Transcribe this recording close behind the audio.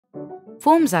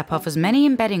Forms app offers many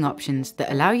embedding options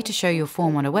that allow you to show your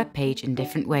form on a web page in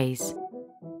different ways.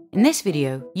 In this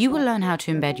video, you will learn how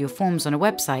to embed your forms on a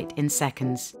website in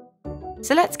seconds.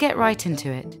 So let's get right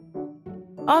into it.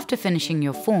 After finishing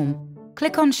your form,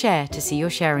 click on Share to see your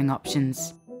sharing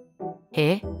options.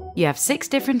 Here, you have 6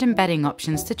 different embedding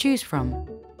options to choose from.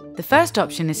 The first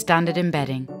option is Standard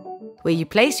Embedding, where you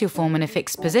place your form in a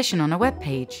fixed position on a web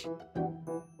page.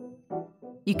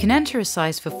 You can enter a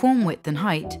size for form width and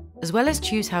height, as well as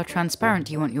choose how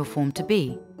transparent you want your form to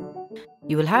be.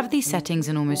 You will have these settings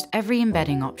in almost every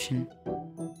embedding option.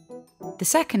 The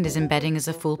second is Embedding as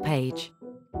a full page.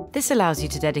 This allows you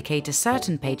to dedicate a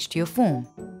certain page to your form.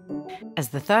 As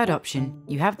the third option,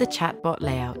 you have the chatbot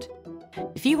layout.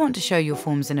 If you want to show your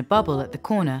forms in a bubble at the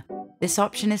corner, this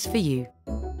option is for you.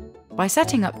 By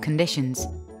setting up conditions,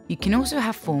 you can also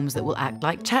have forms that will act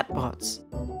like chatbots.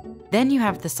 Then you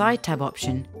have the Side tab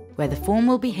option, where the form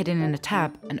will be hidden in a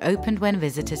tab and opened when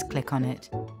visitors click on it.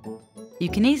 You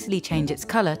can easily change its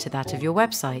color to that of your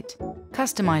website,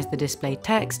 customize the displayed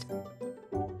text,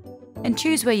 and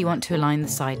choose where you want to align the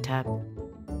Side tab.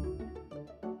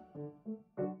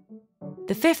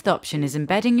 The fifth option is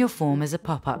embedding your form as a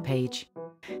pop-up page.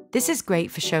 This is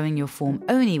great for showing your form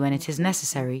only when it is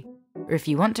necessary, or if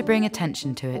you want to bring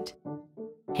attention to it.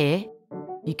 Here,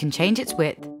 you can change its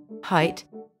width, height,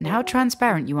 and how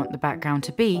transparent you want the background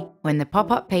to be when the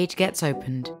pop-up page gets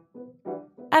opened.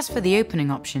 As for the opening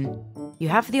option, you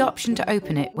have the option to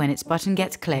open it when its button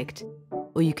gets clicked,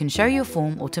 or you can show your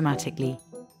form automatically.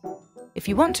 If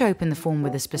you want to open the form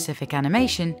with a specific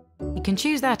animation, you can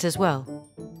choose that as well.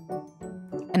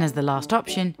 And as the last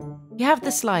option, you have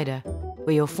the slider,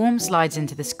 where your form slides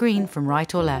into the screen from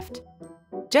right or left.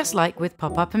 Just like with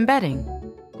pop-up embedding,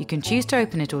 you can choose to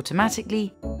open it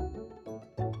automatically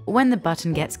or when the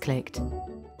button gets clicked.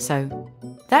 So,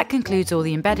 that concludes all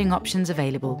the embedding options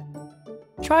available.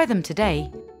 Try them today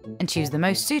and choose the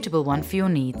most suitable one for your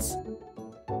needs.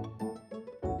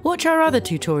 Watch our other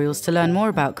tutorials to learn more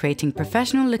about creating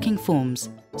professional-looking forms,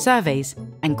 surveys,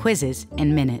 and quizzes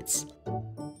in minutes.